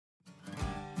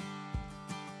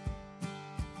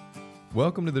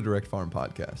Welcome to the Direct Farm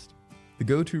Podcast, the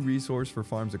go-to resource for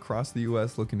farms across the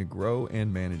U.S. looking to grow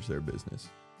and manage their business.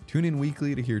 Tune in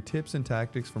weekly to hear tips and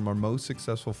tactics from our most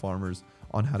successful farmers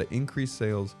on how to increase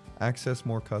sales, access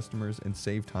more customers, and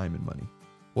save time and money.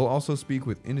 We'll also speak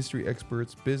with industry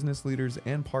experts, business leaders,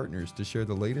 and partners to share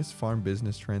the latest farm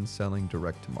business trends selling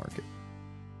direct to market.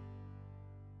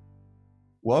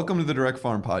 Welcome to the Direct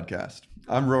Farm Podcast.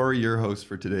 I'm Rory, your host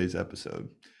for today's episode.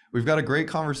 We've got a great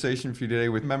conversation for you today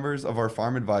with members of our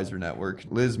Farm Advisor Network,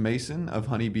 Liz Mason of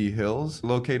Honeybee Hills,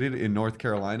 located in North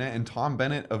Carolina, and Tom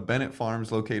Bennett of Bennett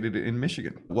Farms, located in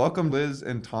Michigan. Welcome, Liz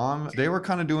and Tom. Today we're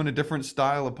kind of doing a different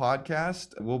style of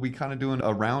podcast. We'll be kind of doing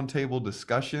a roundtable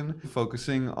discussion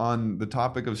focusing on the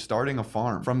topic of starting a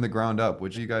farm from the ground up,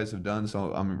 which you guys have done.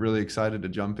 So I'm really excited to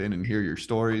jump in and hear your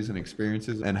stories and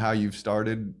experiences and how you've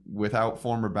started without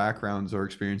former backgrounds or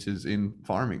experiences in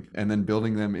farming and then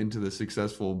building them into the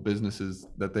successful businesses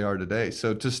that they are today.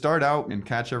 So to start out and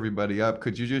catch everybody up,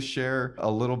 could you just share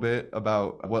a little bit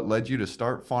about what led you to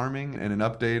start farming and an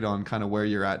update on kind of where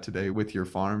you're at today with your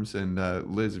farms? And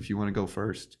Liz, if you want to go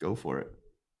first, go for it.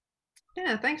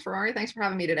 Yeah, thanks, Rory. Thanks for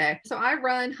having me today. So I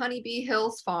run Honeybee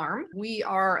Hills Farm. We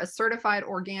are a certified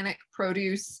organic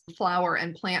produce, flower,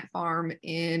 and plant farm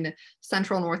in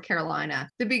central North Carolina.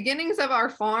 The beginnings of our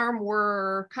farm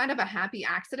were kind of a happy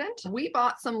accident. We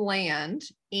bought some land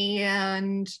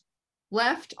and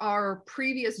left our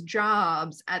previous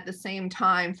jobs at the same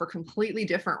time for completely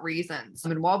different reasons.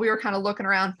 And while we were kind of looking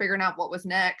around, figuring out what was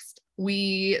next,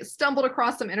 we stumbled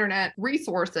across some internet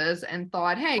resources and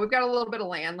thought, hey, we've got a little bit of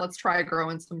land. Let's try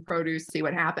growing some produce, see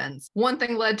what happens. One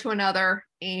thing led to another,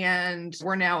 and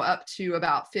we're now up to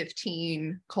about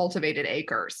 15 cultivated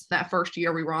acres. That first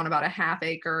year, we were on about a half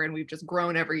acre, and we've just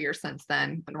grown every year since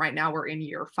then. And right now we're in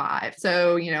year 5.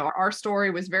 So, our story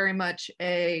was very much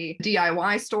a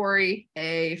DIY story,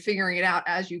 a figuring it out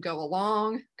as you go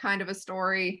along kind of a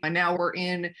story. And now we're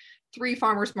in 3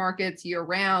 farmers markets year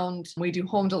round. We do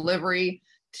home delivery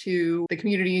to the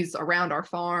communities around our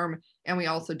farm, and we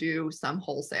also do some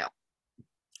wholesale.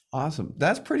 Awesome.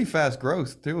 That's pretty fast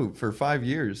growth too. For 5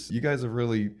 years, you guys have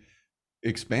really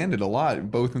expanded a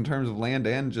lot, both in terms of land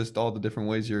and just all the different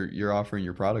ways you're offering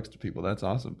your products to people. That's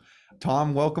awesome.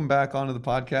 Tom, welcome back onto the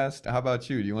podcast. How about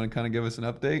you? Do you want to kind of give us an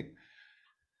update?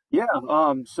 Yeah.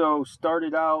 So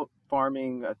started out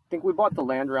farming. I think we bought the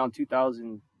land around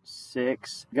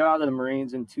 2006, got out of the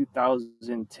Marines in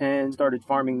 2010, started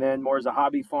farming then more as a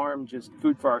hobby farm, just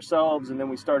food for ourselves. And then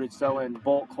we started selling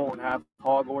bulk whole and half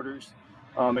hog orders.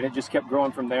 And it just kept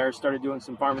growing from there. Started doing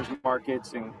some farmers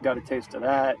markets and got a taste of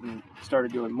that and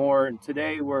started doing more. And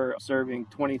today we're serving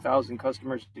 20,000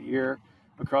 customers a year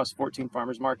across 14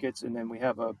 farmers markets. And then we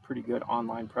have a pretty good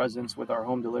online presence with our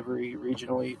home delivery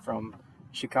regionally from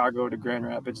Chicago to Grand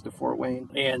Rapids to Fort Wayne.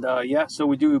 And so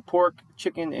we do pork,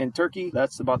 chicken, and turkey.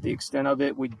 That's about the extent of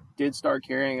it. We did start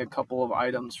carrying a couple of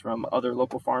items from other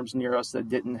local farms near us that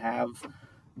didn't have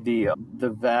the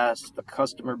vast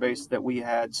customer base that we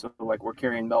had. So like we're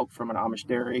carrying milk from an Amish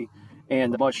dairy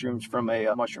and the mushrooms from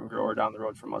a mushroom grower down the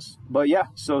road from us. But yeah,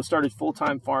 so started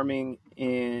full-time farming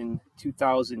in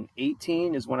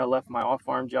 2018 is when I left my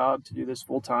off-farm job to do this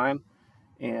full-time.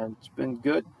 And it's been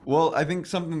good. Well, I think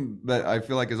something that I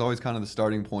feel like is always kind of the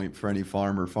starting point for any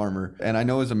farmer, and I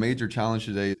know is a major challenge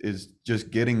today, is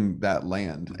just getting that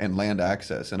land and land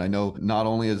access. And I know not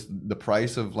only has the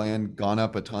price of land gone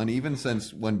up a ton, even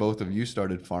since when both of you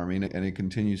started farming, and it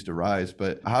continues to rise,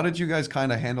 but how did you guys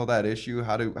kind of handle that issue?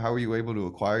 How were you able to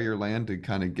acquire your land to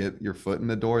kind of get your foot in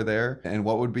the door there? And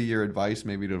what would be your advice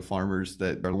maybe to farmers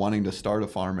that are wanting to start a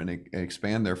farm and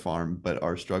expand their farm, but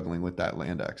are struggling with that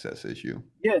land access issue?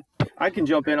 Yeah, I can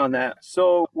jump in on that.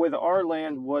 So with our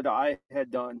land, what I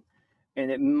had done, and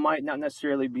it might not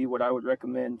necessarily be what I would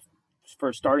recommend for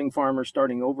a starting farmer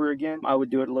starting over again. I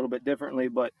would do it a little bit differently,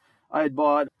 but I had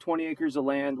bought 20 acres of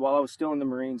land while I was still in the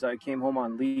Marines. I came home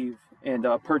on leave and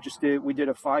purchased it. We did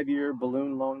a 5-year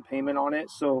balloon loan payment on it.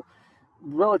 So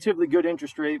relatively good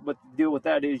interest rate, but the deal with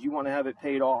that is you want to have it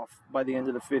paid off by the end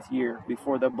of the 5th year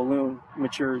before the balloon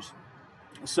matures.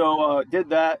 So did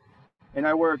that. And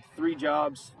I worked 3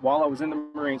 jobs while I was in the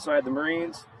Marines. So I had the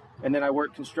Marines, and then I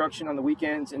worked construction on the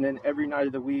weekends, and then every night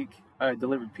of the week, I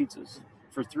delivered pizzas.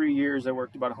 For 3 years, I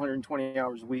worked about 120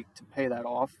 hours a week to pay that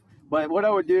off. But what I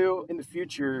would do in the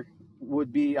future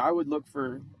would be I would look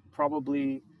for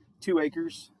probably 2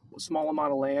 acres, a small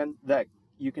amount of land that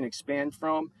you can expand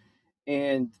from,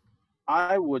 and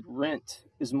I would rent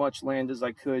as much land as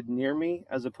I could near me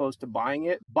as opposed to buying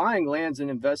it. Buying land's an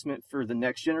investment for the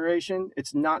next generation.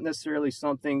 It's not necessarily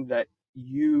something that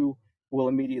you will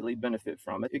immediately benefit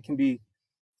from. It can be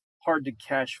hard to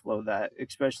cash flow that,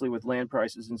 especially with land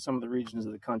prices in some of the regions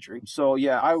of the country. So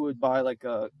yeah, I would buy like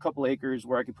a couple acres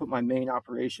where I could put my main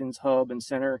operations hub and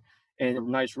center in a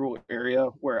nice rural area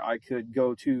where I could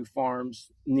go to farms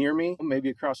near me,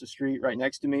 maybe across the street right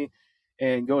next to me,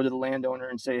 and go to the landowner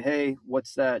and say, hey,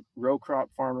 what's that row crop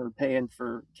farmer paying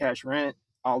for cash rent?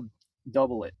 I'll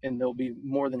double it. And they'll be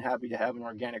more than happy to have an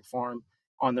organic farm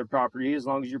on their property. As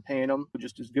long as you're paying them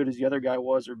just as good as the other guy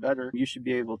was or better, you should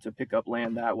be able to pick up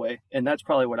land that way. And that's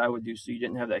probably what I would do, so you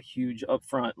didn't have that huge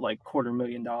upfront, like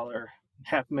 $250,000,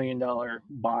 $500,000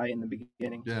 buy in the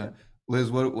beginning. Yeah. Liz,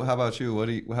 how about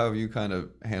you? How have you kind of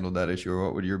handled that issue, or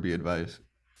what would your be advice?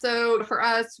 So for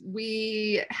us,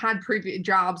 we had previous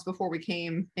jobs before we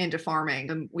came into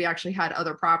farming, and we actually had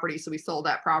other property. So we sold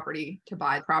that property to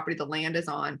buy the property the land is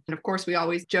on. And of course, we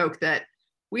always joke that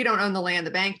we don't own the land,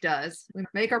 the bank does. We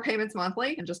make our payments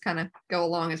monthly and just kind of go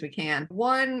along as we can.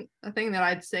 One thing that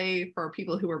I'd say for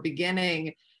people who are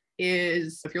beginning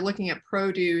is if you're looking at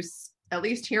produce, at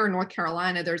least here in North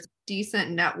Carolina, there's a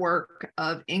decent network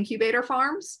of incubator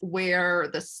farms where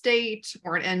the state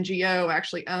or an NGO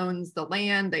actually owns the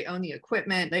land, they own the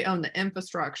equipment, they own the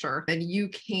infrastructure, and you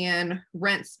can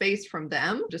rent space from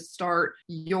them to start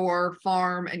your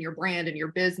farm and your brand and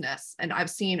your business. And I've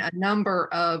seen a number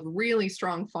of really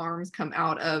strong farms come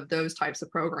out of those types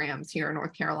of programs here in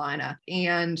North Carolina.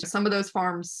 And some of those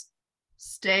farms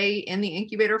stay in the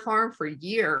incubator farm for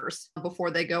years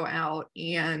before they go out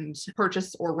and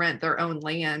purchase or rent their own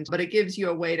land. But it gives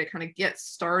you a way to kind of get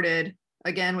started,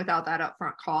 again, without that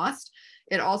upfront cost.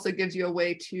 It also gives you a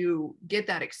way to get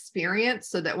that experience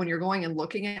so that when you're going and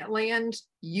looking at land,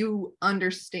 you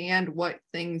understand what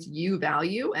things you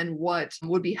value and what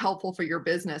would be helpful for your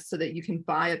business so that you can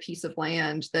buy a piece of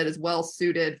land that is well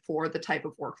suited for the type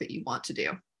of work that you want to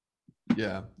do.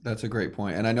 Yeah, that's a great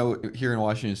point. And I know here in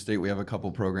Washington State, we have a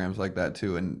couple programs like that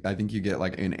too. And I think you get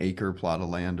like an acre plot of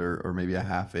land or maybe a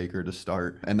half acre to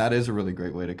start. And that is a really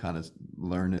great way to kind of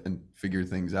learn and figure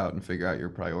things out and figure out your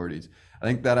priorities. I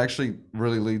think that actually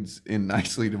really leads in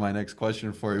nicely to my next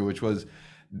question for you, which was,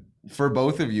 for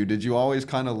both of you, did you always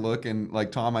kind of look and, like,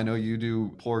 Tom, I know you do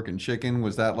pork and chicken.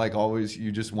 Was that like always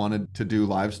you just wanted to do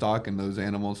livestock and those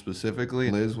animals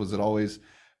specifically? Liz, was it always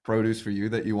produce for you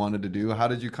that you wanted to do? How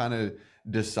did you kind of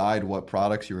decide what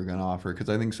products you were going to offer? Because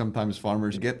I think sometimes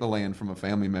farmers get the land from a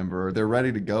family member or they're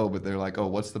ready to go, but they're like, oh,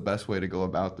 what's the best way to go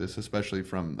about this, especially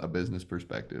from a business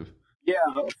perspective? Yeah,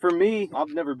 for me, I've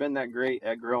never been that great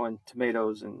at growing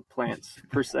tomatoes and plants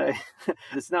per se.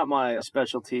 It's not my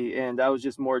specialty, and I was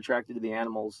just more attracted to the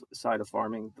animals side of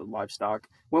farming, the livestock.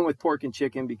 Went with pork and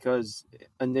chicken because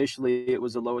initially it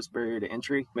was the lowest barrier to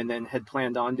entry, and then had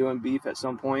planned on doing beef at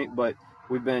some point, but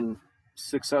we've been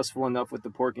successful enough with the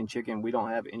pork and chicken. We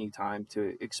don't have any time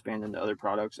to expand into other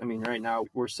products. I mean, right now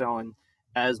we're selling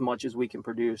as much as we can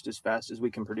produce, as fast as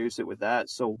we can produce it with that.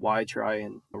 So why try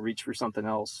and reach for something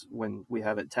else when we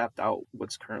haven't tapped out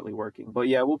what's currently working? But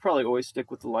yeah, we'll probably always stick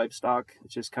with the livestock.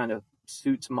 It just kind of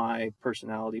suits my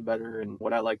personality better and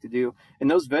what I like to do.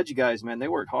 And those veg guys, man, they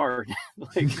work hard.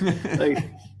 like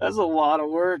that's a lot of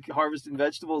work, harvesting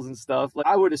vegetables and stuff. Like,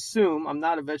 I would assume, I'm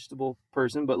not a vegetable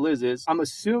person, but Liz is. I'm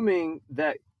assuming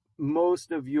that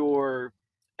most of your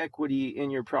equity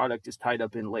in your product is tied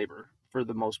up in labor for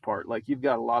the most part. Like, you've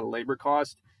got a lot of labor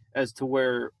cost, as to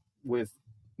where with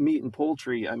meat and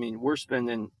poultry, I mean, we're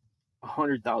spending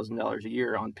 $100,000 a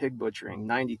year on pig butchering,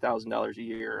 $90,000 a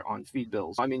year on feed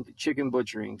bills. I mean, chicken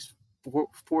butchering's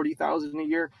 $40,000 a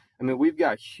year. I mean, we've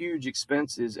got huge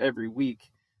expenses every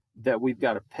week that we've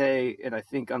got to pay. And I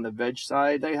think on the veg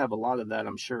side, they have a lot of that,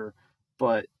 I'm sure,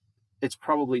 but it's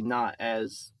probably not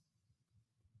as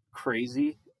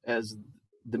crazy as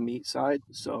the meat side.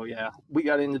 So yeah, we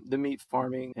got into the meat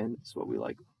farming, and it's what we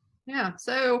like. Yeah.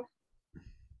 So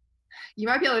you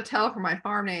might be able to tell from my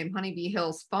farm name, Honeybee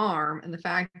Hills Farm, and the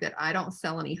fact that I don't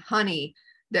sell any honey,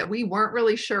 that we weren't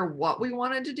really sure what we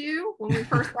wanted to do when we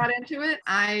first got into it.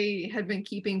 I had been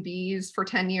keeping bees for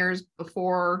 10 years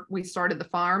before we started the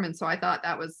farm. And so I thought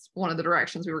that was one of the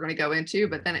directions we were going to go into.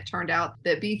 But then it turned out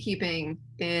that beekeeping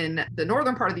in the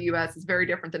northern part of the US is very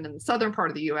different than in the southern part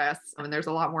of the US. I mean, there's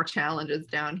a lot more challenges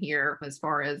down here as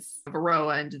far as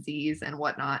varroa and disease and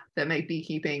whatnot that make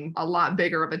beekeeping a lot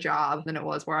bigger of a job than it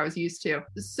was where I was used to.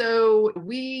 So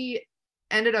we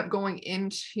ended up going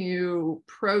into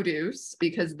produce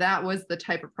because that was the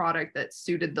type of product that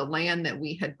suited the land that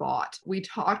we had bought. We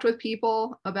talked with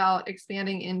people about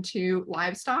expanding into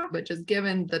livestock, but just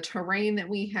given the terrain that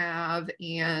we have,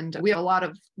 and we have a lot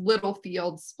of little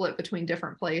fields split between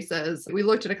different places, we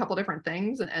looked at a couple different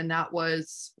things, and that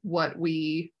was what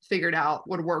we figured out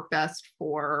would work best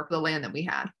for the land that we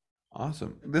had.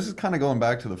 Awesome. This is kind of going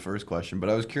back to the first question, but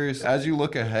I was curious, as you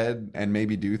look ahead and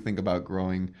maybe do think about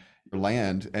growing your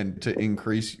land and to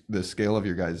increase the scale of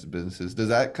your guys' businesses, does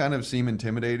that kind of seem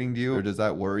intimidating to you, or does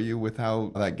that worry you with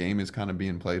how that game is kind of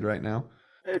being played right now?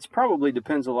 It's probably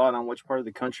depends a lot on which part of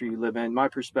the country you live in. My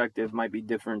perspective might be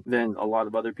different than a lot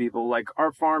of other people. Like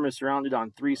our farm is surrounded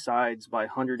on three sides by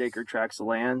 100-acre tracts of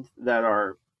land that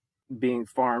are being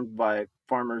farmed by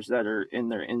farmers that are in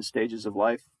their end stages of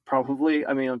life. Probably.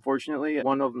 I mean, unfortunately,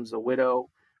 one of them's a widow.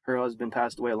 Her husband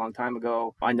passed away a long time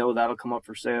ago. I know that'll come up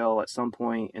for sale at some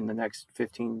point in the next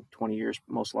 15, 20 years,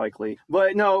 most likely.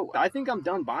 But no, I think I'm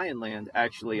done buying land,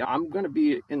 actually. I'm going to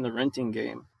be in the renting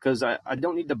game because I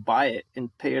don't need to buy it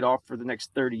and pay it off for the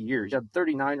next 30 years. I'm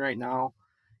 39 right now.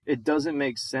 It doesn't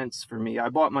make sense for me. I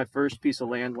bought my first piece of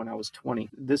land when I was 20.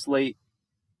 This late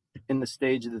in the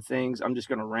stage of the things, I'm just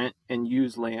going to rent and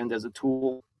use land as a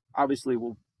tool. Obviously,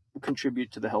 we'll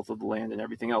contribute to the health of the land and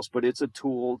everything else, but it's a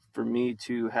tool for me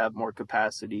to have more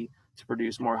capacity to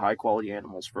produce more high quality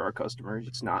animals for our customers.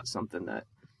 It's not something that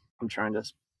I'm trying to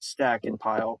stack and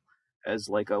pile as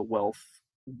like a wealth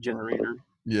generator.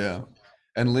 Yeah.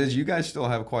 And Liz, you guys still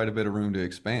have quite a bit of room to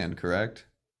expand, correct?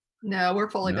 No, we're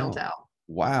fully built No. out.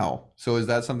 Wow. So is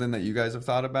that something that you guys have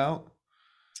thought about?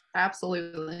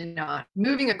 Absolutely not.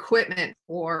 Moving equipment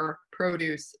for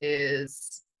produce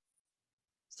is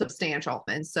substantial.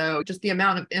 And so just the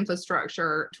amount of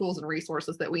infrastructure, tools, and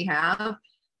resources that we have,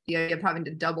 the idea of having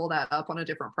to double that up on a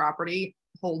different property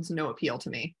holds no appeal to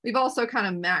me. We've also kind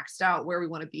of maxed out where we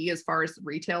want to be as far as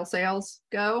retail sales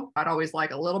go. I'd always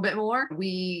like a little bit more.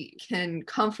 We can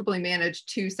comfortably manage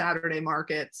 2 Saturday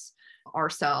markets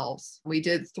ourselves. We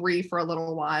did 3 for a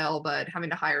little while, but having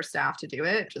to hire staff to do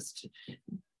it just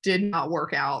did not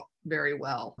work out very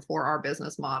well for our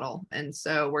business model. And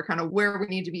so we're kind of where we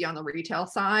need to be on the retail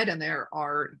side, and there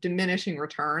are diminishing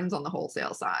returns on the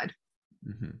wholesale side.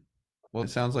 Mm-hmm. Well,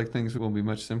 it sounds like things will be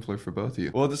much simpler for both of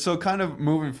you. Well, so kind of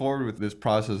moving forward with this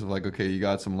process of like, okay, you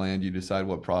got some land, you decide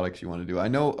what products you want to do. I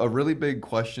know a really big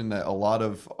question that a lot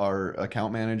of our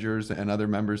account managers and other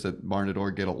members at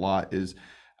Barn.org get a lot is,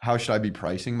 how should I be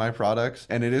pricing my products?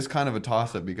 And it is kind of a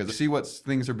toss-up because you see what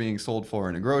things are being sold for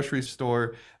in a grocery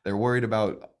store. They're worried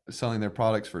about selling their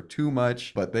products for too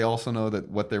much, but they also know that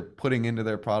what they're putting into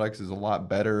their products is a lot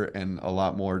better and a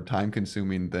lot more time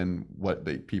consuming than what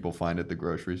people find at the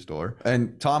grocery store.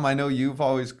 And Tom, I know you've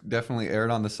always definitely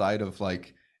erred on the side of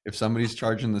like, if somebody's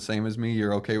charging the same as me,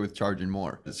 you're okay with charging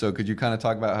more. So could you kind of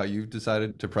talk about how you've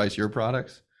decided to price your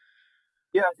products?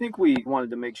 Yeah, I think we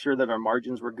wanted to make sure that our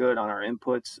margins were good on our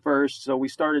inputs first. So we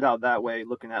started out that way,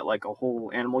 looking at like a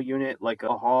whole animal unit, like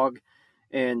a hog,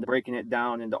 and breaking it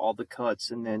down into all the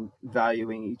cuts and then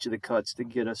valuing each of the cuts to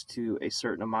get us to a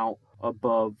certain amount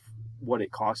above what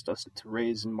it cost us to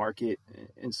raise and market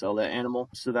and sell that animal.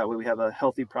 So that way we have a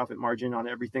healthy profit margin on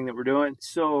everything that we're doing.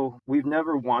 So we've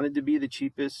never wanted to be the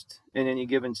cheapest in any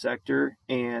given sector,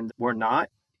 and we're not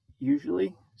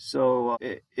usually. So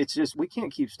it's just, we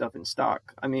can't keep stuff in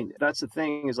stock. I mean, that's the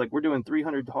thing is like, we're doing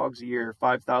 300 hogs a year,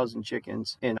 5,000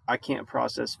 chickens, and I can't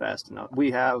process fast enough.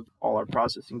 We have all our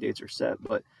processing dates are set,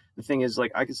 but the thing is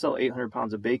like, I could sell 800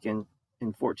 pounds of bacon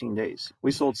in 14 days.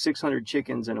 We sold 600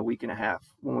 chickens in a week and a half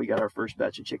when we got our first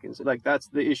batch of chickens. Like, that's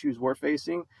the issues we're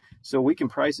facing. So we can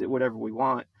price it whatever we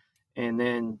want. And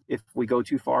then if we go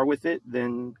too far with it,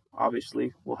 then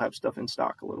obviously we'll have stuff in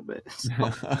stock a little bit. So,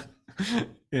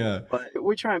 yeah. But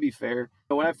we try and be fair.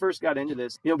 When I first got into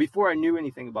this, before I knew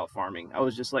anything about farming, I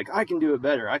was just like, I can do it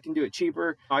better. I can do it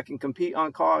cheaper. I can compete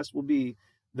on cost. We'll be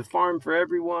the farm for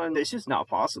everyone. It's just not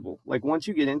possible. Like, once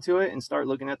you get into it and start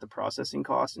looking at the processing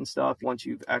costs and stuff, once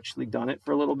you've actually done it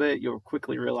for a little bit, you'll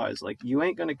quickly realize like, you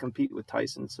ain't going to compete with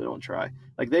Tyson, so don't try.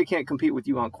 Like, they can't compete with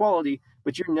you on quality,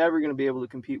 but you're never going to be able to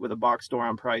compete with a box store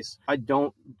on price. I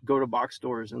don't go to box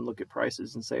stores and look at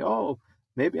prices and say, oh,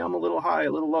 maybe I'm a little high,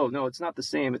 a little low. No, it's not the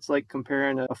same. It's like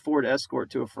comparing a Ford Escort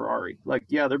to a Ferrari. Like,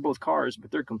 yeah, they're both cars,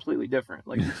 but they're completely different.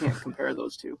 Like, you can't compare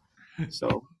those two.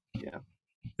 So, yeah.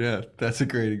 Yeah, that's a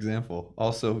great example.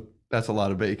 Also, that's a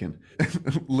lot of bacon.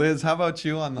 Liz, how about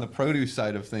you on the produce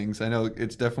side of things? I know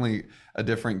it's definitely a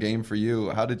different game for you.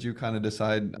 How did you kind of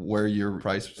decide where your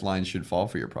price line should fall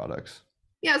for your products?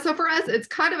 Yeah, so for us, it's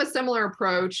kind of a similar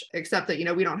approach, except that,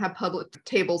 we don't have public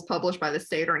tables published by the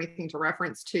state or anything to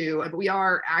reference to. But we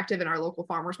are active in our local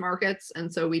farmers markets.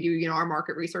 And so we do, our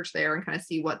market research there and kind of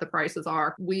see what the prices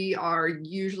are. We are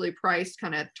usually priced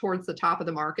kind of towards the top of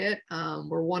the market.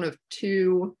 We're one of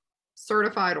 2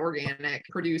 certified organic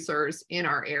producers in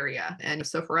our area. And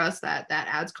so for us, that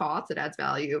adds costs, it adds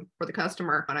value for the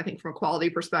customer. And I think from a quality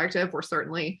perspective, we're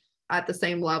certainly at the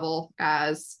same level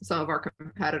as some of our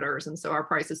competitors. And so our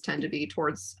prices tend to be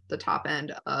towards the top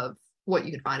end of what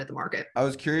you can find at the market. I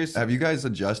was curious, have you guys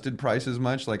adjusted prices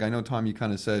much? Like I know, Tom, you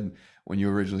kind of said when you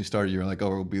originally started, you were like,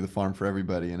 oh, it'll be the farm for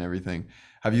everybody and everything.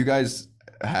 Have you guys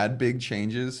had big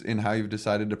changes in how you've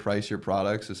decided to price your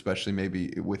products, especially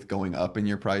maybe with going up in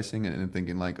your pricing and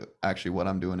thinking like, actually what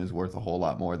I'm doing is worth a whole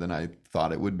lot more than I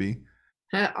thought it would be?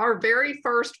 Our very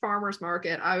first farmer's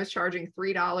market, I was charging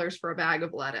 $3 for a bag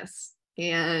of lettuce.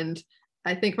 And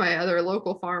I think my other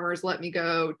local farmers let me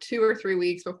go 2 or 3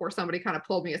 weeks before somebody kind of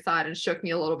pulled me aside and shook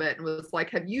me a little bit and was like,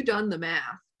 have you done the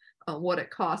math on what it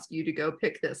cost you to go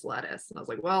pick this lettuce? And I was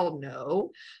like, well,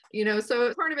 no.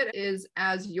 So part of it is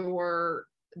as you're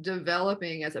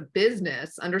developing as a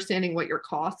business, understanding what your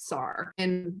costs are.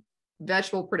 In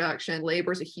vegetable production,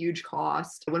 labor is a huge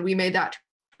cost. When we made that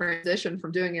transition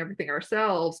from doing everything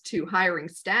ourselves to hiring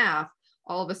staff,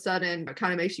 all of a sudden it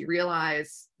kind of makes you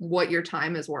realize what your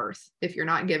time is worth if you're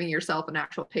not giving yourself an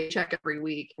actual paycheck every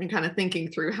week and kind of thinking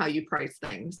through how you price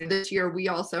things. This year, we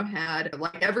also had,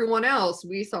 like everyone else,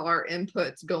 we saw our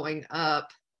inputs going up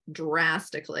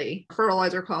drastically.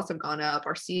 Fertilizer costs have gone up,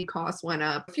 our seed costs went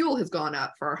up, fuel has gone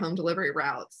up for our home delivery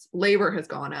routes, labor has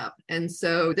gone up. And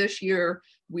so this year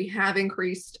we have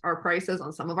increased our prices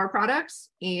on some of our products,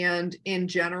 and in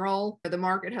general the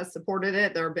market has supported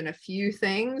it. There have been a few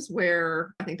things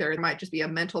where I think there might just be a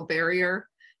mental barrier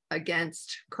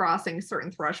against crossing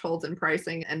certain thresholds in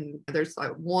pricing, and there's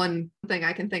like one thing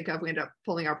I can think of, we end up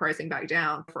pulling our pricing back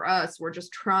down. For us, we're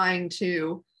just trying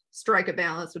to strike a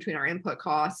balance between our input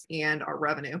costs and our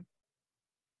revenue.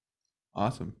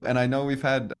 Awesome. And I know we've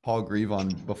had Paul Grieve on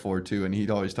before too, and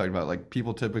he'd always talked about like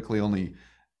people typically only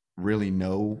really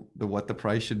know what the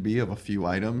price should be of a few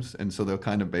items, and so they'll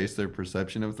kind of base their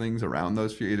perception of things around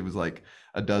those few. It was like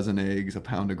a dozen eggs, a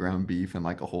pound of ground beef, and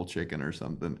like a whole chicken or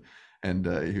something. And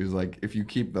he was like, if you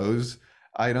keep those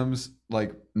items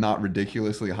like not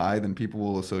ridiculously high, then people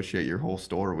will associate your whole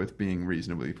store with being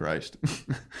reasonably priced.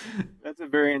 That's a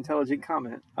very intelligent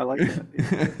comment. I like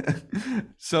that.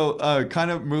 So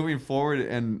kind of moving forward,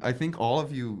 and I think all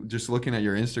of you, just looking at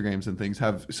your Instagrams and things,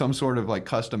 have some sort of like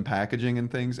custom packaging and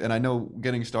things. And I know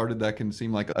getting started, that can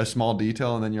seem like a small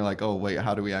detail, and then you're like, oh wait,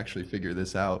 how do we actually figure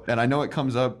this out? And I know it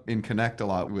comes up in Connect a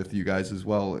lot with you guys as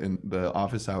well in the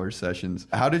office hours sessions.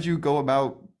 How did you go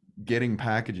about getting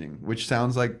packaging? Which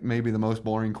sounds like maybe the most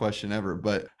boring question ever,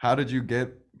 but how did you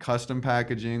get custom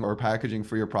packaging or packaging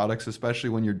for your products,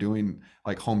 especially when you're doing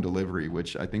like home delivery,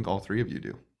 which I think all three of you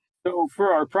do? So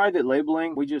for our private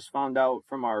labeling, we just found out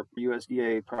from our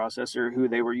USDA processor who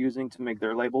they were using to make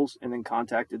their labels, and then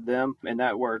contacted them, and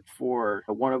that worked for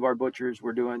one of our butchers.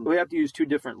 We have to use 2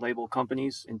 different label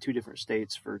companies in 2 different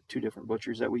states for 2 different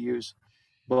butchers that we use.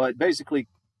 But basically,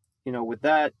 with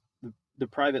that, the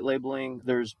private labeling,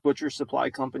 there's butcher supply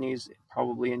companies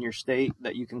probably in your state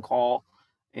that you can call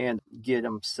and get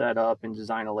them set up and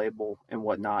design a label and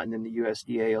whatnot. And then the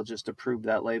USDA will just approve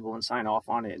that label and sign off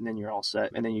on it. And then you're all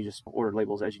set. And then you just order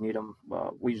labels as you need them.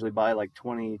 We usually buy like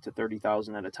 20 to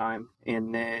 30,000 at a time.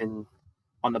 And then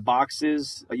on the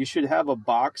boxes, you should have a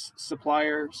box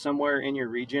supplier somewhere in your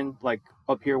region. Like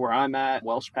up here where I'm at,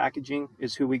 Welsh Packaging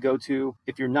is who we go to.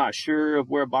 If you're not sure of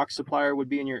where a box supplier would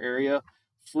be in your area,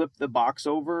 flip the box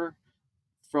over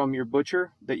from your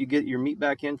butcher, that you get your meat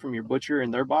back in from your butcher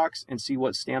in their box, and see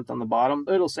what's stamped on the bottom.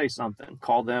 It'll say something.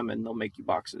 Call them and they'll make you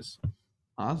boxes.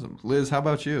 Awesome. Liz, how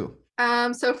about you?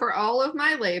 So for all of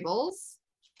my labels,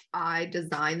 I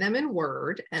design them in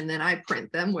Word and then I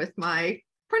print them with my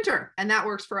printer. And that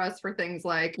works for us for things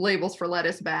like labels for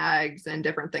lettuce bags and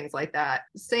different things like that.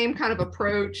 Same kind of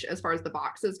approach as far as the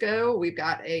boxes go. We've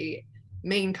got a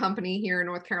main company here in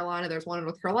North Carolina. There's one in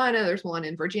North Carolina, there's one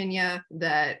in Virginia,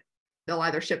 that they'll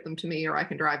either ship them to me or I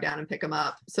can drive down and pick them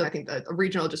up. So I think a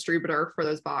regional distributor for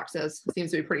those boxes seems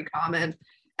to be pretty common.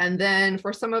 And then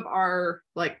for some of our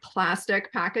like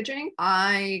plastic packaging,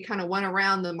 I kind of went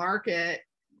around the market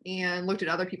and looked at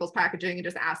other people's packaging and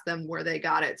just asked them where they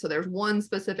got it. So there's one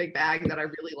specific bag that I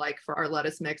really like for our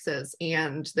lettuce mixes.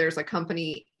 And there's a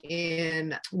company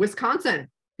in Wisconsin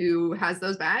who has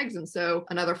those bags. And so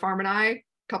another farm and I, a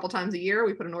couple times a year,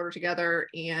 we put an order together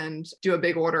and do a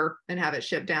big order and have it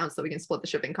shipped down so we can split the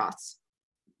shipping costs.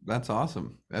 That's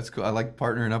awesome. That's cool. I like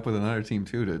partnering up with another team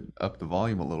too to up the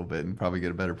volume a little bit and probably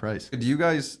get a better price. Do you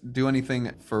guys do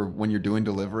anything for when you're doing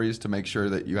deliveries to make sure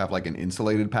that you have like an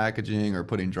insulated packaging or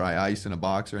putting dry ice in a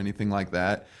box or anything like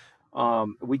that?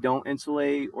 We don't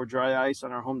insulate or dry ice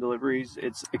on our home deliveries.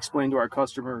 It's explained to our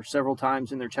customer several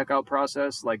times in their checkout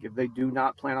process. Like if they do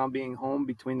not plan on being home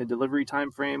between the delivery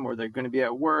time frame, or they're going to be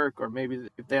at work, or maybe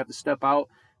if they have to step out,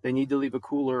 they need to leave a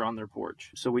cooler on their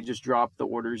porch. So we just drop the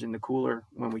orders in the cooler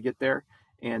when we get there,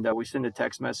 and we send a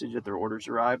text message that their orders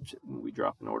arrived, and we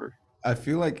drop an order. I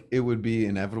feel like it would be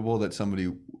inevitable that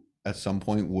somebody at some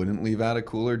point wouldn't leave out a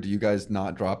cooler. Do you guys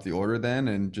not drop the order then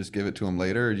and just give it to them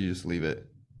later, or do you just leave it?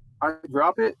 I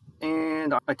drop it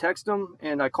and I text them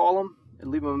and I call them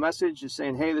and leave them a message just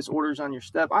saying, hey, this order's on your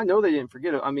step. I know they didn't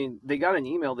forget it. I mean, they got an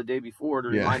email the day before to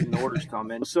remind them the order's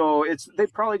coming. So they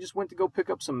probably just went to go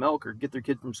pick up some milk or get their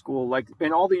kid from school. Like,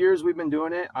 in all the years we've been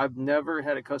doing it, I've never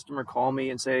had a customer call me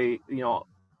and say,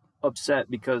 upset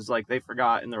because like they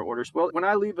forgot and their order spoiled. When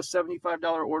I leave a $75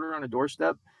 order on a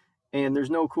doorstep and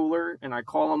there's no cooler and I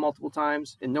call them multiple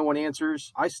times and no one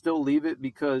answers, I still leave it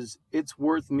because it's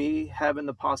worth me having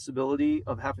the possibility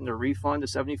of having to refund a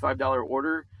 $75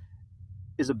 order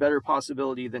is a better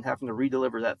possibility than having to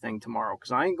redeliver that thing tomorrow,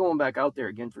 because I ain't going back out there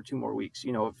again for 2 more weeks,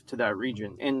 to that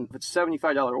region. And if it's a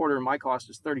 $75 order and my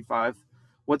cost is $35,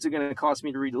 what's it going to cost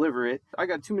me to redeliver it? I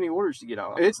got too many orders to get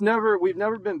out. We've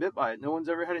never been bit by it. No one's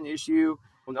ever had an issue.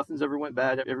 Nothing's ever went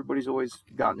bad. Everybody's always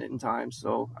gotten it in time.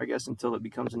 So I guess until it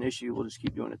becomes an issue, we'll just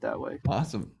keep doing it that way.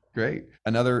 Awesome. Great.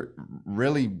 Another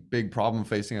really big problem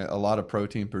facing a lot of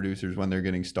protein producers when they're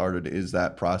getting started is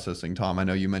that processing. Tom, I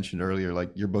know you mentioned earlier,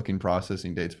 like you're booking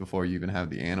processing dates before you even have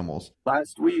the animals.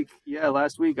 Last week,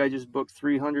 I just booked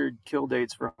 300 kill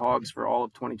dates for hogs for all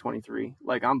of 2023.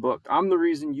 Like, I'm booked. I'm the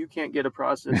reason you can't get a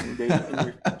processing date in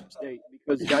your state,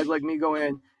 because guys like me go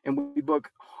in and we book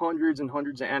hundreds and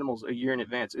hundreds of animals a year in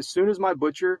advance. As soon as my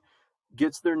butcher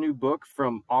gets their new book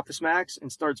from Office Max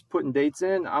and starts putting dates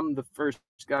in, I'm the first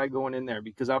guy going in there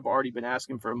because I've already been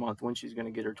asking for a month when she's going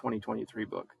to get her 2023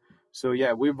 book. So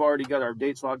yeah, we've already got our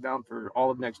dates locked down for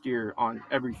all of next year on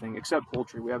everything except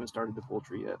poultry. We haven't started the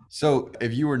poultry yet. So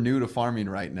if you were new to farming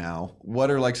right now,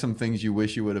 what are like some things you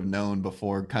wish you would have known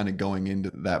before kind of going into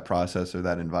that process or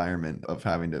that environment of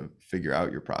having to figure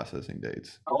out your processing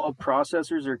dates? All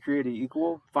processors are created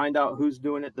equal. Find out who's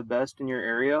doing it the best in your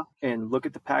area and look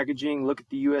at the packaging, look at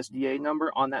the USDA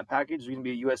number on that package. There's going to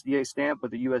be a USDA stamp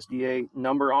with a USDA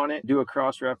number on it. Do a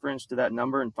cross-reference to that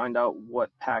number and find out what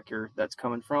packer that's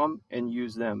coming from and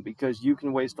use them, because you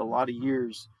can waste a lot of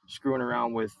years screwing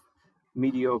around with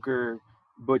mediocre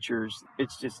butchers.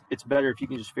 It's better if you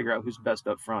can just figure out who's best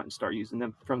up front and start using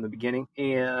them from the beginning.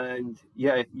 And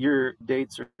yeah, your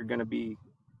dates are going to be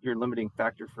your limiting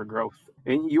factor for growth.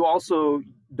 And you also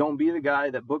don't be the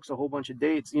guy that books a whole bunch of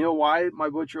dates. You know why my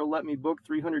butcher will let me book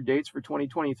 300 dates for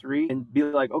 2023 and be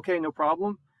like, okay, no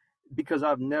problem? Because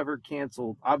I've never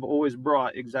canceled. I've always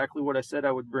brought exactly what I said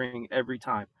I would bring every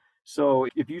time. So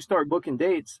if you start booking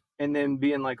dates and then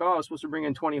being like, oh, I was supposed to bring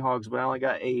in 20 hogs, but I only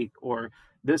got 8, or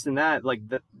this and that, like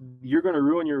that, you're going to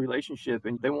ruin your relationship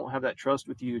and they won't have that trust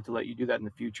with you to let you do that in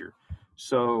the future.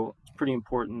 So it's pretty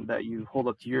important that you hold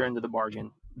up to your end of the bargain,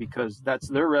 because that's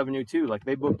their revenue too. Like,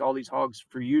 they booked all these hogs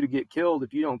for you to get killed.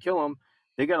 If you don't kill them,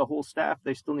 they got a whole staff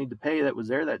they still need to pay that was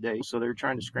there that day. So they're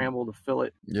trying to scramble to fill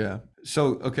it. Yeah.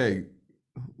 So, okay,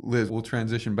 Liz, we'll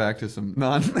transition back to some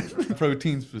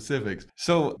non-protein specifics.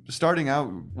 So starting out,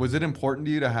 was it important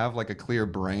to you to have like a clear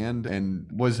brand?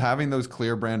 And was having those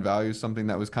clear brand values something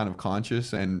that was kind of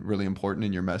conscious and really important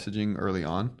in your messaging early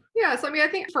on? Yeah, so I mean, I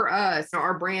think for us,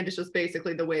 our brand is just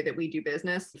basically the way that we do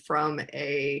business from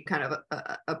a kind of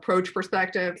approach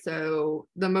perspective. So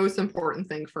the most important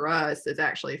thing for us is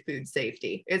actually food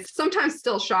safety. It sometimes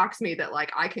still shocks me that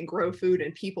like I can grow food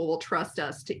and people will trust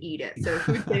us to eat it. So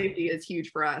food safety is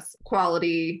huge for us.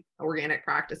 Quality, organic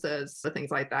practices,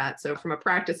 things like that. So from a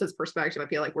practices perspective, I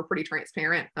feel like we're pretty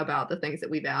transparent about the things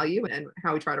that we value and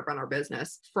how we try to run our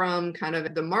business. From kind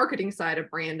of the marketing side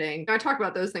of branding, I talk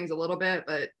about those things a little bit,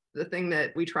 but the thing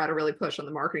that we try to really push on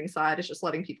the marketing side is just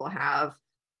letting people have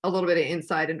a little bit of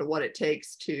insight into what it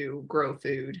takes to grow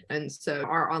food. And so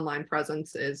our online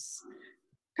presence is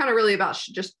kind of really about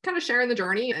just kind of sharing the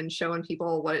journey and showing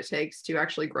people what it takes to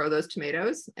actually grow those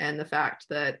tomatoes, and the fact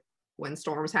that when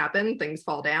storms happen, things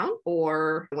fall down,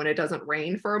 or when it doesn't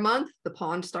rain for a month, the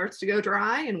pond starts to go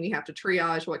dry and we have to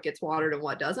triage what gets watered and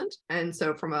what doesn't. And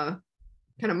so from a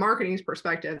kind of marketing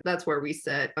perspective, that's where we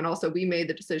sit. And also we made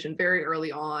the decision very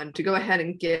early on to go ahead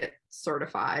and get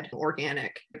certified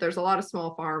organic. There's a lot of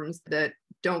small farms that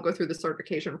don't go through the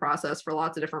certification process for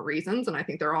lots of different reasons. And I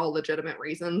think they're all legitimate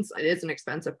reasons. It is an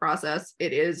expensive process.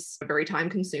 It is very time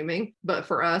consuming. But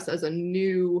for us as a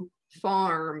new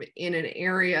farm in an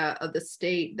area of the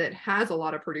state that has a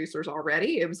lot of producers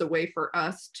already, it was a way for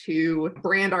us to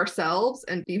brand ourselves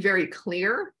and be very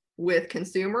clear with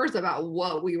consumers about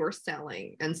what we were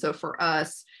selling. And so for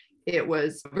us, it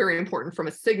was very important from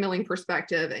a signaling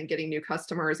perspective, and getting new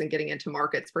customers and getting into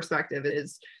markets perspective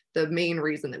is the main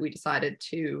reason that we decided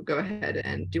to go ahead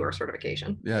and do our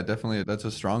certification. Yeah, definitely. That's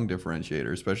a strong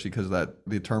differentiator, especially because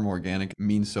the term organic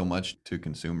means so much to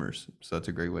consumers. So that's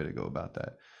a great way to go about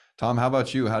that. Tom, how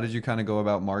about you? How did you kind of go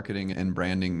about marketing and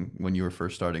branding when you were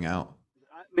first starting out?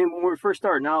 I mean, when we were first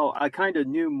starting out, I kind of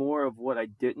knew more of what I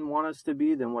didn't want us to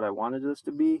be than what I wanted us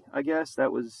to be. I guess that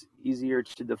was easier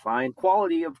to define.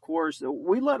 Quality, of course,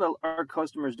 we let our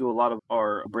customers do a lot of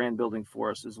our brand building for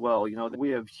us as well. You know, we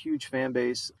have huge fan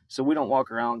base, so we don't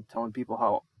walk around telling people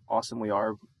how awesome we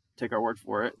are. Take our word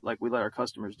for it. Like, we let our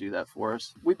customers do that for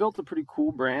us. We built a pretty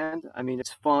cool brand. I mean,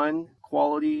 it's fun,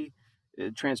 quality,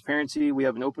 transparency. We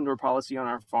have an open door policy on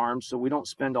our farm, so we don't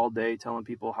spend all day telling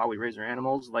people how we raise our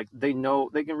animals. Like, they know,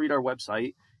 they can read our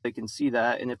website, they can see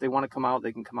that, and if they want to come out,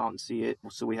 they can come out and see it.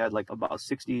 So we had like about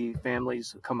 60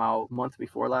 families come out month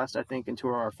before last, I think, and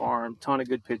tour our farm. Ton of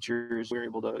good pictures. We were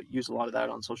able to use a lot of that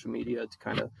on social media to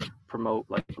kind of promote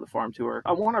like the farm tour.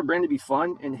 I want our brand to be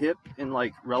fun and hip and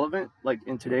like relevant, like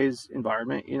in today's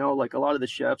environment. You know, like a lot of the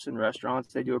chefs and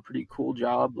restaurants, they do a pretty cool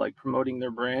job like promoting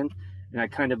their brand. And I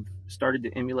kind of started to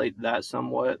emulate that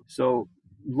somewhat. So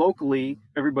locally,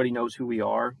 everybody knows who we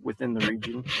are within the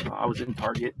region. I was in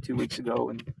Target 2 weeks ago,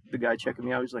 and the guy checking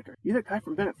me out, he's like, "Are you the guy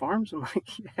from Bennett Farms?" I'm like,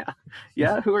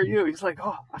 yeah, who are you? He's like,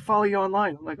 "Oh, I follow you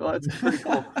online." I'm like, "Oh, that's pretty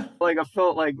cool." Like, I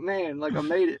felt like, man, like I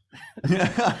made it.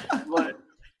 But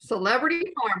Celebrity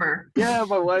farmer. yeah,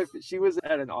 my wife, she was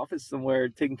at an office somewhere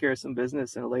taking care of some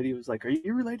business, and a lady was like, "Are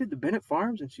you related to Bennett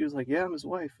Farms?" And she was like, "Yeah, I'm his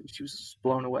wife." And she was just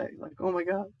blown away, like, "Oh my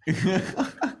God."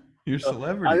 You're a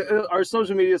celebrity. Our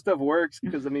social media stuff works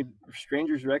because, I mean,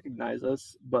 strangers recognize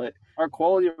us, but our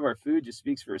quality of our food just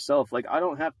speaks for itself. Like, I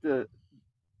don't have to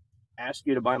ask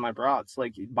you to buy my brats.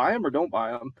 Like, buy them or don't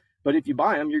buy them. But if you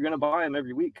buy them, you're going to buy them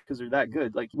every week because they're that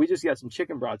good. Like, we just got some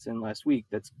chicken brats in last week.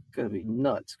 That's going to be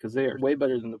nuts because they are way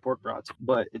better than the pork brats.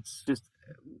 But it's just,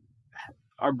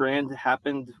 our brand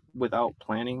happened without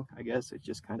planning, I guess. It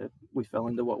just kind of, we fell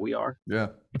into what we are. Yeah.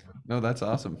 No, that's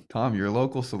awesome. Tom, you're a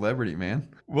local celebrity, man.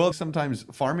 Well, sometimes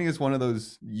farming is one of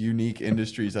those unique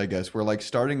industries, I guess, where like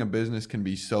starting a business can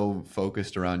be so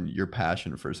focused around your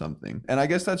passion for something. And I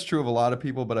guess that's true of a lot of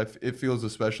people, but it feels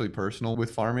especially personal with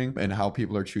farming and how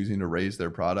people are choosing to raise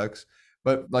their products.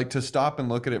 But like, to stop and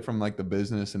look at it from like the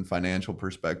business and financial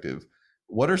perspective,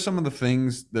 what are some of the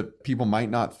things that people might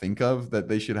not think of that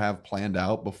they should have planned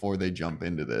out before they jump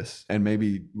into this? And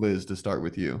maybe, Liz, to start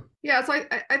with you. Yeah, so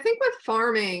I think with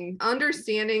farming,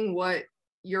 understanding what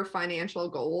your financial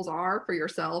goals are for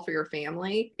yourself or your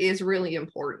family is really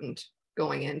important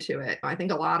going into it. I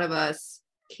think a lot of us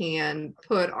can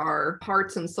put our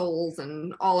hearts and souls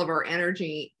and all of our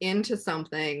energy into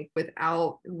something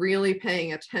without really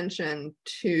paying attention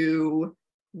to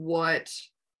what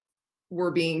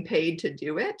we're being paid to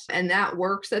do it. And that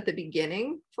works at the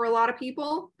beginning for a lot of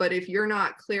people. But if you're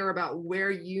not clear about where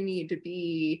you need to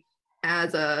be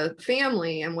as a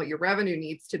family and what your revenue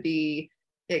needs to be,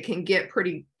 it can get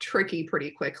pretty tricky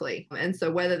pretty quickly. And so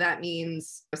whether that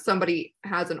means somebody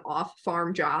has an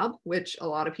off-farm job, which a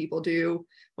lot of people do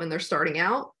when they're starting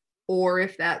out, or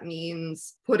if that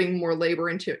means putting more labor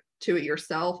into it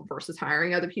yourself versus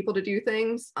hiring other people to do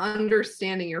things,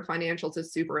 understanding your financials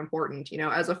is super important. You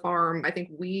know, as a farm, I think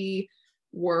we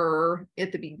were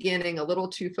at the beginning a little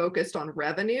too focused on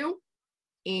revenue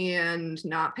and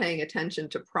not paying attention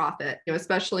to profit, you know,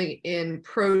 especially in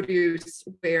produce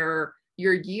where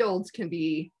your yields can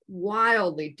be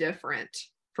wildly different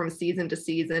from season to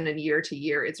season and year to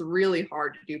year. It's really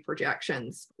hard to do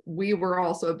projections. We were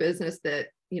also a business that,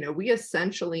 you know, we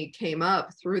essentially came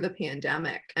up through the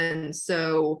pandemic. And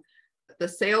so the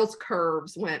sales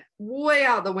curves went way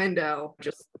out the window,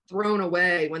 just thrown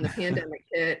away when the pandemic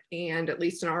hit. And at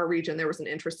least in our region, there was an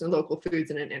interest in local foods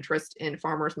and an interest in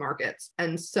farmers markets.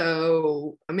 And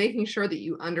so making sure that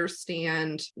you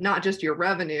understand not just your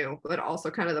revenue, but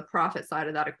also kind of the profit side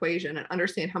of that equation, and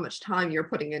understand how much time you're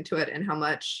putting into it and how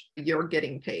much you're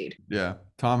getting paid. Yeah.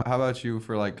 Tom, how about you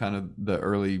for like kind of the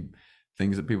early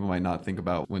things that people might not think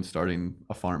about when starting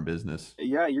a farm business?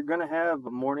 Yeah, you're going to have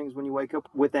mornings when you wake up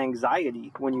with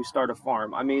anxiety when you start a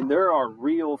farm. I mean, there are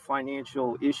real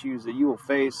financial issues that you will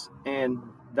face, and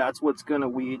that's what's going to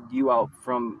weed you out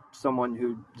from someone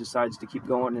who decides to keep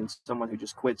going and someone who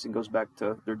just quits and goes back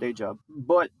to their day job.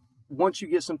 But once you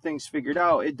get some things figured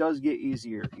out, it does get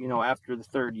easier, you know, after the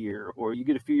third year, or you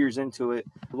get a few years into it.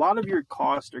 A lot of your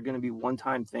costs are going to be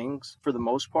one-time things for the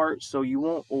most part, so you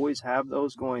won't always have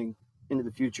those going into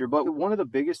the future. But one of the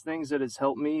biggest things that has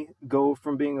helped me go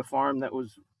from being a farm that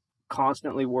was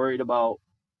constantly worried about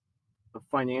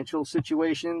financial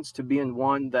situations to be in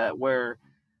one that where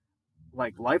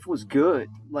like life was good.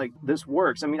 Like this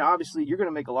works. I mean, obviously you're going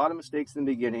to make a lot of mistakes in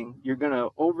the beginning. You're going to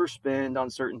overspend on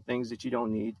certain things that you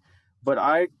don't need. But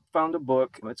I found a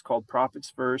book. It's called Profits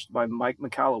First by Mike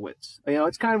Michalowicz. You know,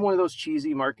 it's kind of one of those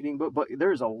cheesy marketing, but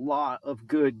there's a lot of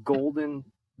good golden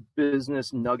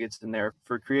business nuggets in there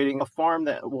for creating a farm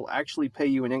that will actually pay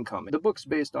you an income. The book's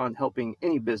based on helping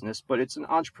any business, but it's an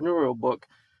entrepreneurial book.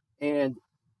 And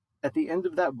at the end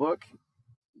of that book,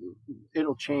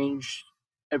 it'll change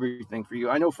everything for you.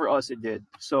 I know for us it did.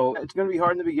 So it's going to be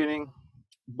hard in the beginning,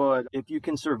 but if you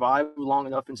can survive long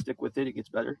enough and stick with it, it gets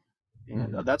better.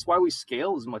 And that's why we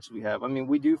scale as much as we have. I mean,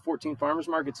 we do 14 farmers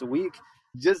markets a week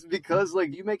just because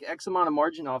like you make X amount of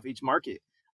margin off each market.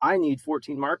 I need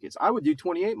 14 markets. I would do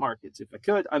 28 markets if I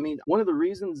could. I mean, one of the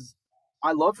reasons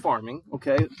I love farming,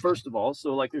 okay, first of all,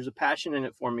 so like there's a passion in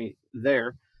it for me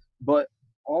there, but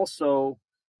also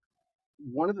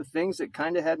one of the things that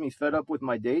kind of had me fed up with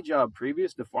my day job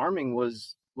previous to farming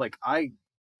was like I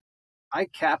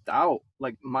capped out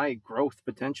like my growth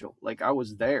potential. Like I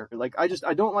was there. Like I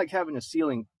don't like having a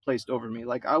ceiling placed over me.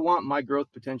 Like I want my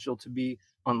growth potential to be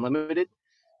unlimited.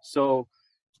 So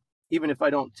even if I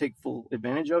don't take full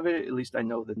advantage of it, at least I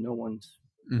know that no one's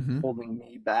holding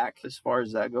me back as far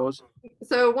as that goes.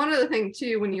 So one other thing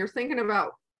too, when you're thinking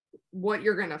about what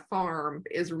you're going to farm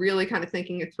is really kind of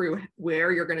thinking it through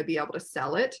where you're going to be able to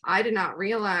sell it. I did not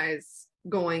realize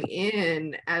going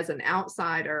in as an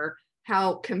outsider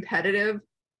how competitive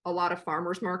a lot of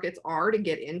farmers markets are to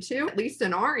get into. At least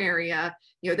in our area,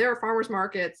 you know, there are farmers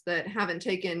markets that haven't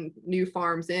taken new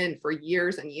farms in for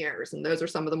years and years, and those are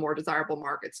some of the more desirable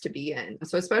markets to be in.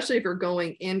 So especially if you're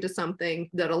going into something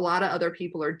that a lot of other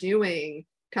people are doing,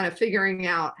 kind of figuring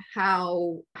out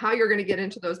how you're going to get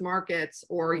into those markets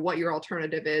or what your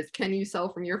alternative is. Can you sell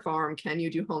from your farm? Can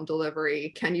you do home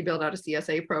delivery? Can you build out a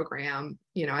CSA program?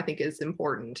 You know, I think is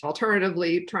important.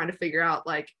 Alternatively, trying to figure out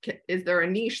like, is there a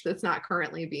niche that's not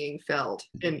currently being filled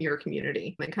in your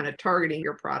community and kind of targeting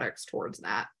your products towards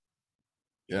that.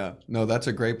 Yeah, no, that's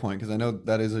a great point because I know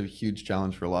that is a huge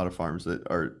challenge for a lot of farms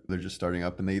they're just starting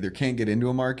up and they either can't get into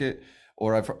a market,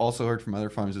 or I've also heard from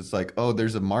other farms, it's like, oh,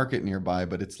 there's a market nearby,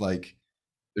 but it's like,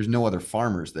 there's no other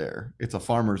farmers there. It's a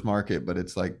farmer's market, but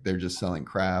it's like, they're just selling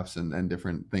crafts and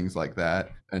different things like that.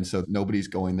 And so nobody's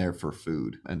going there for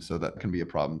food. And so that can be a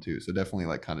problem too. So definitely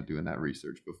like kind of doing that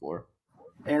research before.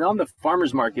 And on the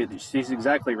farmer's market, she's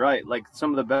exactly right. Like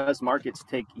some of the best markets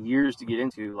take years to get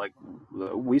into. Like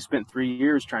we spent 3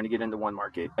 years trying to get into one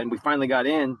market and we finally got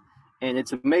in. And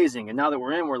it's amazing. And now that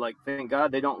we're in, we're like, thank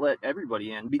God they don't let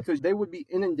everybody in because they would be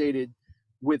inundated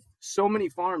with so many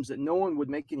farms that no one would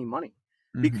make any money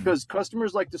because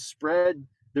customers like to spread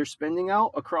their spending out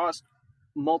across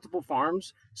multiple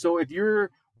farms. So if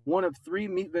you're one of 3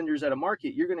 meat vendors at a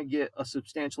market, you're going to get a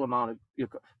substantial amount of,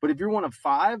 but if you're one of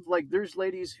 5, like there's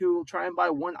ladies who will try and buy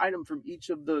one item from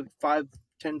each of the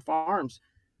 5-10 farms,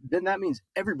 then that means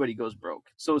everybody goes broke.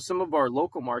 So some of our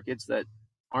local markets that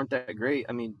aren't that great.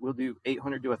 I mean, we'll do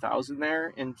 800 to 1,000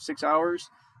 there in 6 hours,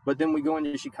 but then we go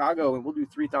into Chicago and we'll do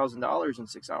 $3,000 in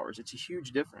 6 hours. It's a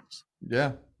huge difference.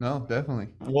 Yeah, no, definitely.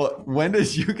 Well, when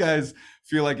did you guys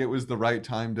feel like it was the right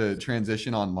time to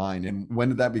transition online? And when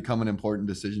did that become an important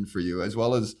decision for you, as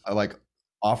well as like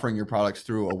offering your products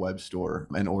through a web store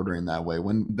and ordering that way?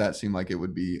 When did that seem like it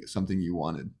would be something you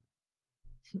wanted?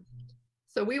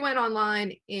 So we went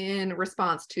online in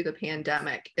response to the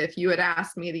pandemic. If you had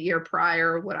asked me the year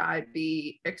prior, would I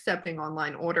be accepting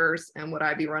online orders and would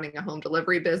I be running a home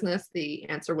delivery business? The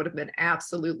answer would have been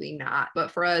absolutely not.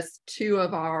 But for us, 2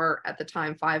 of our, at the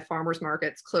time, 5 farmers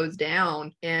markets closed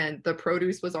down and the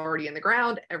produce was already in the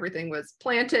ground. Everything was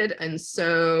planted. And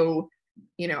so,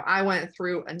 you know, I went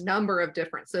through a number of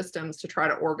different systems to try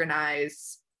to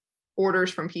organize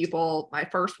orders from people. My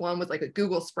first one was like a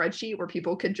Google spreadsheet where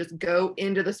people could just go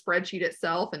into the spreadsheet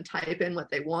itself and type in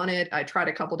what they wanted. I tried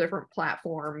a couple different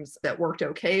platforms that worked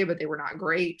okay, but they were not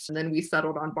great. And then we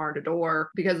settled on Barn to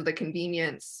Door because of the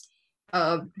convenience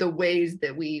of the ways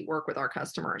that we work with our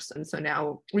customers. And so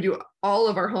now we do all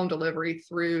of our home delivery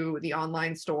through the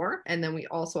online store. And then we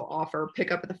also offer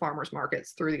pickup at the farmers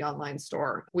markets through the online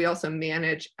store. We also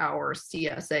manage our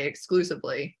CSA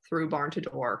exclusively through Barn to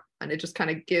Door. And it just kind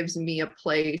of gives me a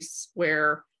place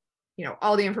where, you know,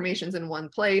 all the information's in one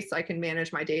place. I can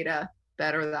manage my data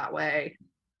better that way.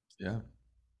 Yeah.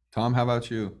 Tom, how about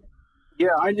you?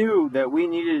 Yeah, I knew that we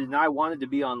needed, and I wanted to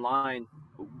be online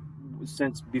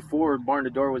since before Barn to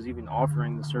Door was even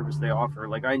offering the service they offer.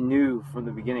 Like I knew from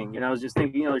the beginning, and I was just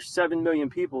thinking, you know, there's 7 million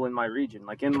people in my region,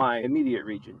 like in my immediate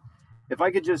region. If I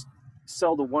could just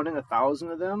sell to 1 in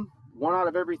 1,000 of them, 1 out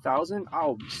of every 1,000,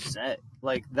 I'll be set.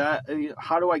 Like that,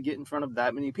 how do I get in front of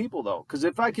that many people though? Because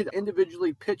if I could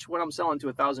individually pitch what I'm selling to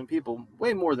 1,000 people,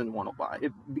 way more than one will buy.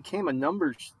 It became a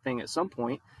numbers thing at some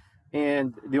point,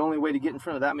 and the only way to get in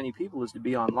front of that many people is to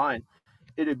be online.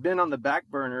 It had been on the back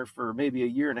burner for maybe a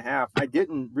year and a half. I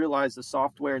didn't realize the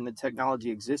software and the technology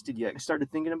existed yet. I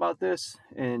started thinking about this,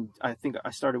 and I think I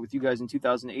started with you guys in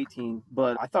 2018,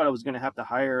 but I thought I was going to have to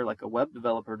hire like a web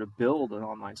developer to build an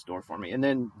online store for me. And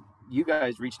then you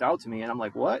guys reached out to me, and I'm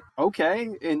like, what? Okay.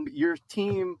 And your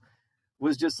team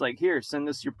was just like, here, send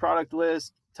us your product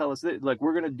list. Tell us that, like,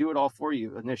 we're going to do it all for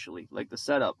you initially, like the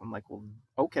setup. I'm like, well,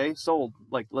 okay, sold.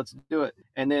 Like, let's do it.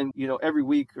 And then, every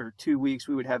week or 2 weeks,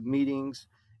 we would have meetings,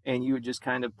 and you would just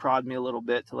kind of prod me a little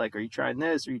bit to like, are you trying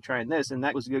this? Are you trying this? And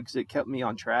that was good because it kept me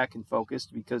on track and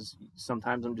focused, because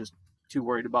sometimes I'm just too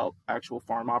worried about actual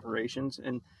farm operations.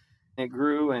 And it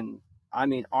grew. And I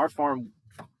mean, our farm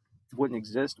wouldn't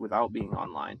exist without being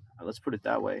online. Let's put it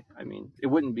that way. I mean, it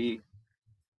wouldn't be,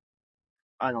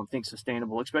 I don't think,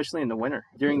 sustainable, especially in the winter.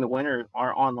 During the winter,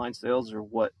 our online sales are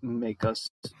what make us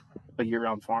a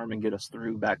year-round farm and get us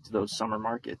through back to those summer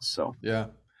markets. So yeah.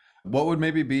 What would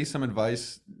maybe be some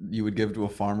advice you would give to a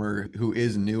farmer who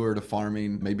is newer to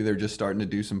farming? Maybe they're just starting to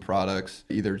do some products,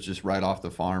 either just right off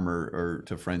the farm or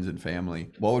to friends and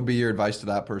family. What would be your advice to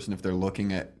that person if they're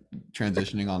looking at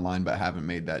transitioning online but haven't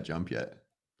made that jump yet?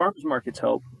 Farmers markets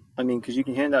help. I mean, because you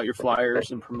can hand out your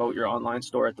flyers and promote your online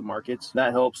store at the markets.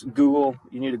 That helps. Google,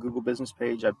 you need a Google business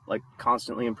page. I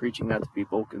constantly am preaching that to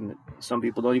people. And some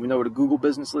people don't even know what a Google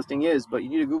business listing is, but you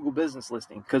need a Google business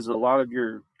listing because a lot of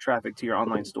your traffic to your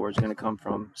online store is going to come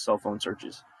from cell phone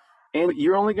searches. And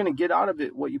you're only going to get out of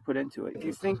it what you put into it. If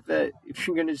you think that if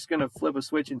you're just going to flip a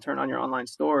switch and turn on your online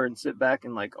store and sit back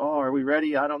and like, oh, are we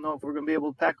ready? I don't know if we're going to be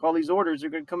able to pack all these orders. They're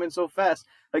going to come in so fast.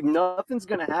 Like, nothing's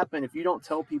going to happen if you don't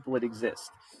tell people it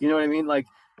exists. You know what I mean? Like,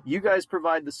 you guys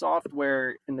provide the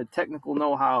software and the technical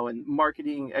know-how and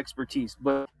marketing expertise,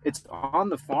 but it's on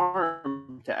the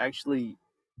farm to actually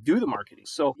do the marketing.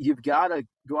 So you've got to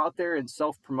go out there and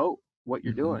self-promote what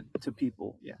you're doing to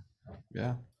people. Yeah.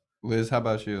 Yeah. Liz, how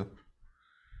about you?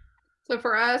 So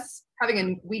for us, having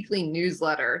a weekly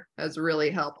newsletter has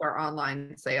really helped our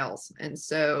online sales. And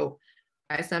so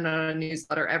I send out a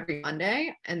newsletter every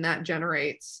Monday, and that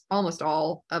generates almost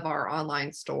all of our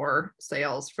online store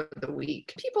sales for the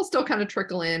week. People still kind of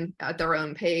trickle in at their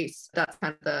own pace. That's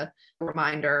kind of the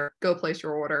reminder. Go place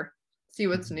your order, see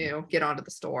what's new, get onto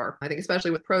the store. I think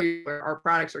especially with produce, where our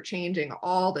products are changing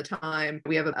all the time,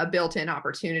 we have a built-in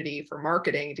opportunity for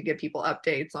marketing to give people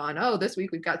updates on, oh, this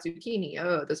week we've got zucchini.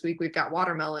 Oh, this week we've got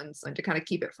watermelons, and to kind of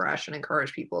keep it fresh and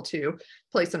encourage people to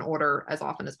place an order as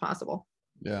often as possible.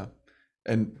 Yeah.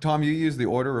 And Tom, you use the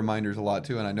order reminders a lot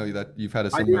too, and I know that you've had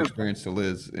a similar experience to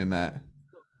Liz in that.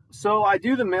 So I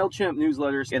do the MailChimp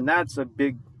newsletters, and that's a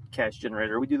big cash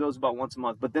generator. We do those about once a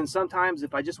month. But then sometimes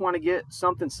if I just want to get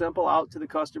something simple out to the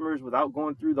customers without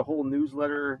going through the whole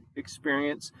newsletter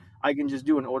experience, I can just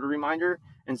do an order reminder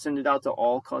and send it out to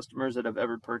all customers that have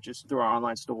ever purchased through our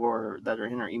online store that are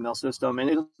in our email system. And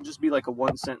it'll just be like a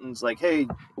one sentence like, hey,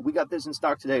 we got this in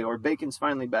stock today, or bacon's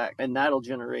finally back. And that'll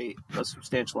generate a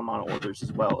substantial amount of orders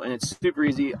as well. And it's super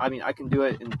easy. I mean, I can do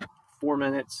it in 4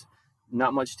 minutes,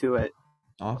 not much to it.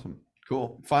 Awesome.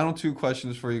 Cool. Final two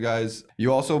questions for you guys.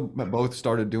 You also both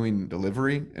started doing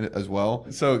delivery as well.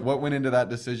 So what went into that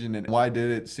decision, and why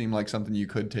did it seem like something you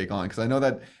could take on? Because I know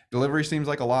that delivery seems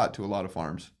like a lot to a lot of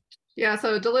farms. Yeah,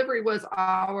 so delivery was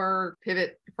our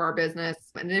pivot for our business.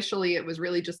 Initially, it was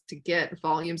really just to get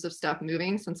volumes of stuff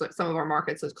moving since some of our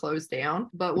markets has closed down.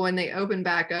 But when they opened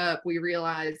back up, we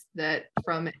realized that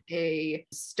from a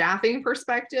staffing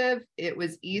perspective, it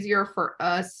was easier for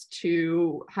us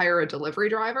to hire a delivery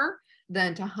driver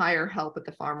than to hire help at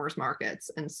the farmers markets.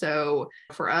 And so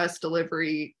for us,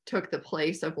 delivery took the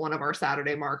place of one of our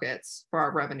Saturday markets for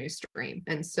our revenue stream.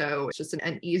 And so it's just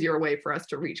an easier way for us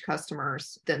to reach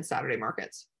customers than Saturday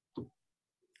markets.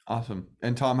 Awesome.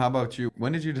 And Tom, how about you?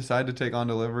 When did you decide to take on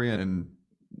delivery, and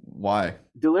why?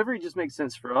 Delivery just makes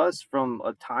sense for us from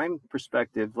a time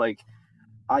perspective. Like,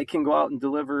 I can go out and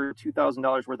deliver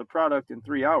 $2,000 worth of product in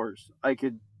 3 hours. I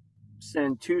could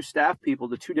send 2 staff people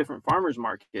to 2 different farmers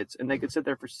markets, and they could sit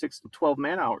there for 6 to 12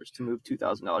 man hours to move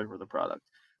 $2,000 worth of product.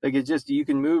 Like, it's just, you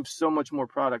can move so much more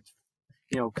product,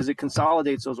 because it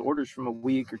consolidates those orders from a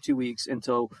week or 2 weeks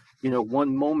into,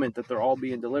 one moment that they're all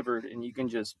being delivered, and you can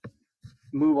just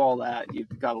move all that.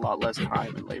 You've got a lot less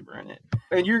time and labor in it.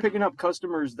 And you're picking up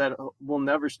customers that will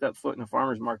never step foot in a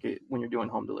farmer's market when you're doing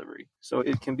home delivery. So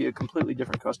it can be a completely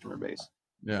different customer base.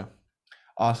 Yeah.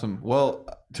 Awesome. Well,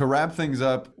 to wrap things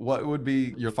up, what would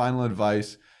be your final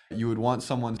advice you would want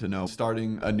someone to know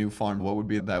starting a new farm? What would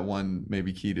be that one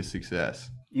maybe key to success?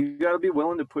 You got to be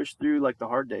willing to push through like the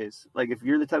hard days. Like if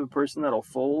you're the type of person that'll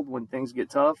fold when things get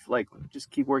tough, like just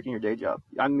keep working your day job.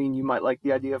 I mean, you might like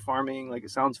the idea of farming, like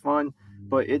it sounds fun,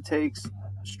 but it takes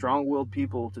strong-willed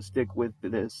people to stick with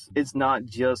this. It's not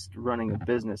just running a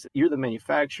business. You're the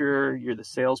manufacturer, you're the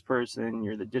salesperson,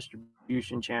 you're the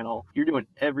distribution channel. You're doing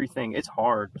everything. It's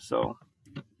hard. So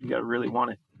you got to really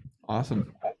want it.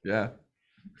 Awesome. Yeah.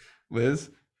 Liz?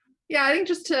 Yeah, I think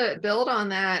just to build on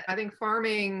that, I think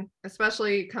farming,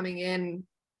 especially coming in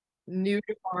new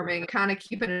to farming, kind of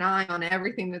keeping an eye on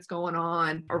everything that's going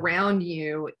on around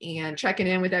you and checking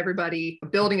in with everybody,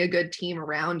 building a good team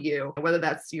around you, whether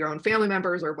that's your own family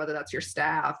members or whether that's your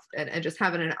staff, and just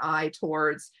having an eye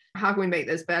towards how can we make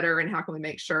this better and how can we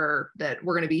make sure that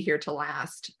we're going to be here to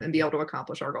last and be able to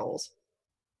accomplish our goals.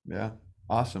 Yeah.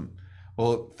 Awesome.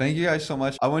 Well, thank you guys so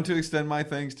much. I want to extend my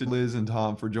thanks to Liz and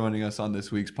Tom for joining us on this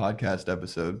week's podcast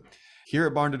episode. Here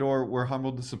at Barn to Door, we're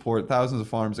humbled to support thousands of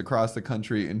farms across the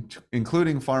country,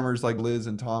 including farmers like Liz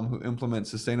and Tom who implement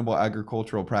sustainable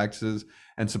agricultural practices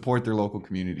and support their local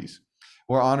communities.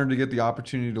 We're honored to get the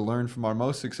opportunity to learn from our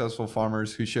most successful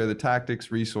farmers who share the tactics,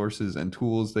 resources, and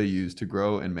tools they use to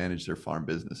grow and manage their farm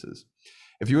businesses.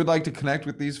 If you would like to connect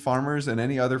with these farmers and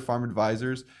any other farm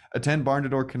advisors, attend Barn to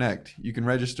Door Connect. You can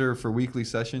register for weekly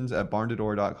sessions at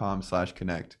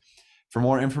barntodor.com/connect. For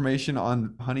more information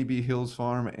on Honeybee Hills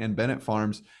Farm and Bennett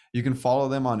Farms, you can follow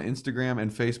them on Instagram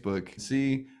and Facebook.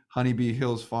 See Honeybee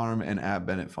Hills Farm and at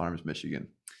Bennett Farms, Michigan.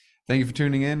 Thank you for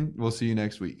tuning in. We'll see you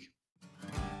next week.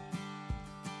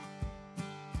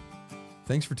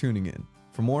 Thanks for tuning in.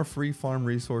 For more free farm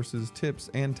resources, tips,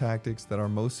 and tactics that our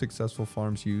most successful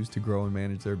farms use to grow and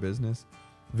manage their business,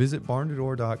 visit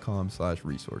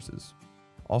barntodor.com/resources.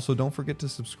 Also, don't forget to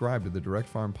subscribe to the Direct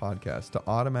Farm Podcast to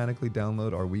automatically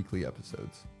download our weekly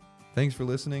episodes. Thanks for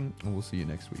listening, and we'll see you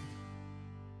next week.